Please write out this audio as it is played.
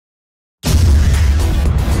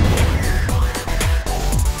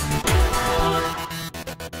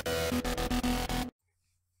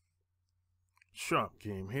Sharp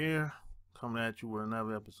Game here, coming at you with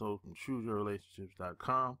another episode from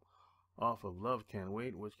ChooseYourRelationships.com off of Love Can't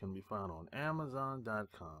Wait, which can be found on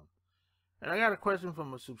Amazon.com. And I got a question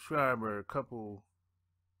from a subscriber a couple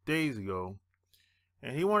days ago,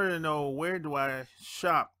 and he wanted to know, where do I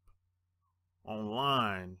shop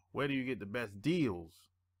online? Where do you get the best deals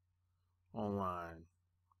online?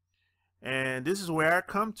 And this is where I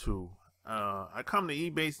come to. I come to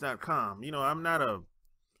eBase.com. You know, I'm not a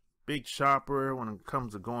big shopper when it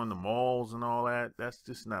comes to going to malls and all that. That's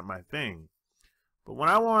just not my thing. But when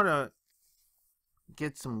I want to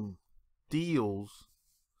get some deals,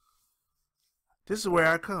 this is where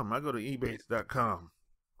I come. I go to eBase.com.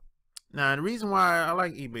 Now, the reason why I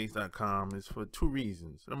like eBase.com is for two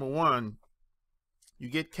reasons. Number one, you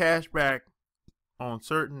get cash back on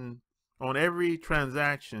every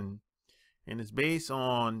transaction, and it's based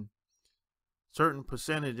on certain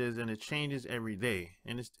percentages, and it changes every day,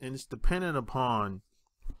 and it's dependent upon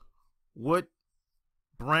what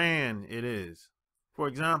brand it is. For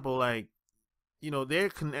example, like, you know, they're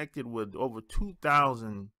connected with over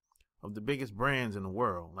 2,000 of the biggest brands in the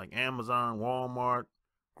world, like Amazon, Walmart,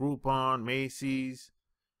 Groupon, Macy's.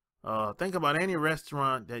 Think about any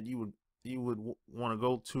restaurant that you would want to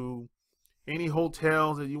go to, any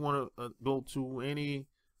hotels that you want to go to,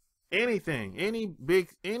 anything,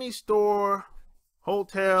 any store,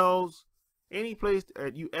 hotels, any place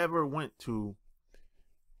that you ever went to,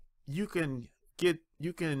 you can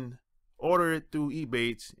order it through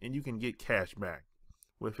Ebates, and you can get cash back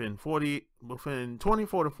within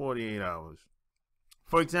 24 to 48 hours.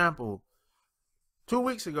 For example, 2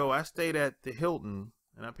 weeks ago, I stayed at the Hilton,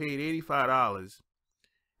 and I paid $85,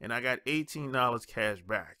 and I got $18 cash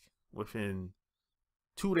back within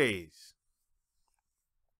 2 days.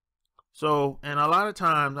 So, and a lot of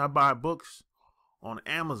times I buy books on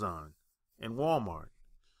Amazon and Walmart.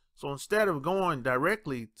 So instead of going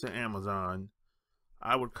directly to Amazon,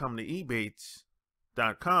 I would come to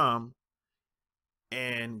eBates.com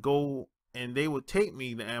and they would take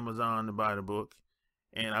me to Amazon to buy the book,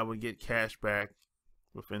 and I would get cash back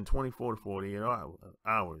within 24 to 48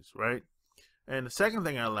 hours, right? And the second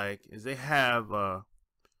thing I like is they have a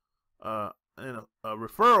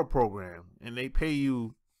referral program, and they pay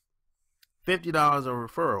you $50 a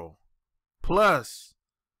referral, plus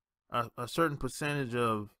a certain percentage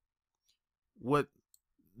of what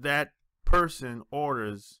that person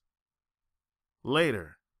orders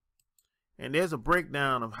later. And there's a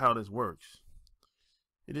breakdown of how this works.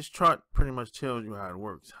 This chart pretty much tells you how it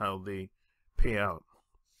works, how they pay out.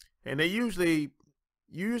 And they usually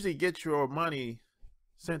get your money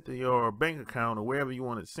sent to your bank account or wherever you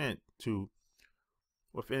want it sent to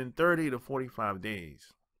within 30 to 45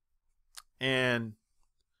 days. And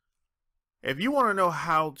if you want to know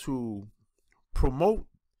how to promote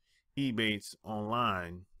Ebates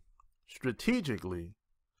online strategically,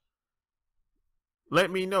 let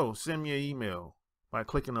me know. Send me an email by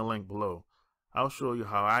clicking the link below. I'll show you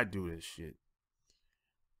how I do this shit.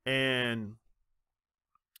 And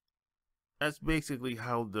that's basically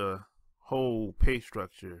how the whole pay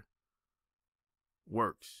structure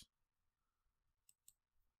works.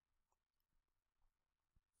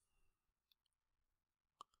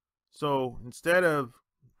 So instead of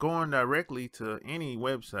going directly to any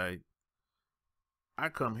website, I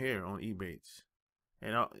come here on Ebates,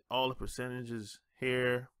 and all the percentages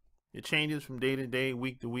here, it changes from day to day,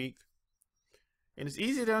 week to week, and it's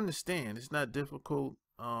easy to understand. It's not difficult.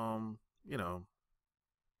 You know,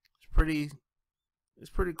 it's pretty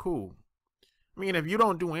cool. I mean, if you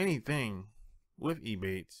don't do anything with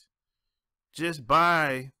Ebates, just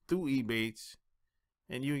buy through Ebates,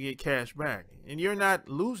 and you get cash back, and you're not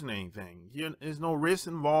losing anything. There's no risk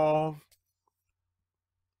involved,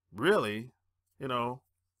 really. You know,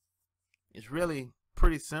 it's really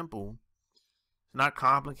pretty simple. It's not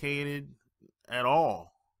complicated at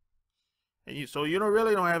all, and so you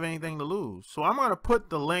really don't have anything to lose. So I'm gonna put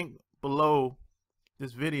the link below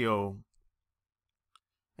this video,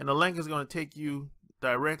 and the link is gonna take you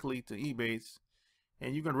directly to Ebates,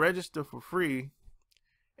 and you can register for free.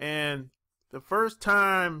 And the first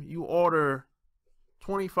time you order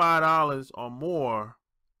 $25 or more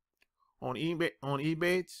on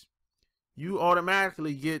Ebates, you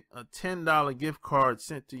automatically get a $10 gift card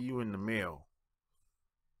sent to you in the mail.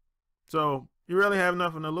 So you really have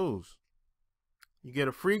nothing to lose. You get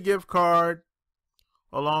a free gift card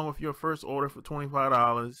along with your first order for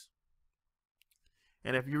 $25.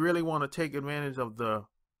 And if you really want to take advantage of the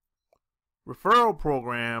referral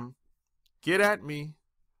program, get at me.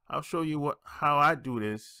 I'll show you how I do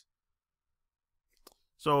this.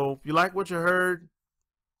 So if you like what you heard,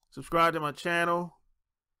 subscribe to my channel,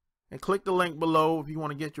 And click the link below if you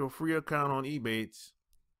want to get your free account on Ebates.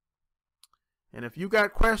 And if you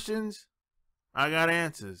got questions, I got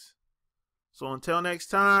answers. So until next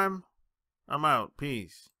time, I'm out.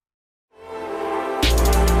 Peace.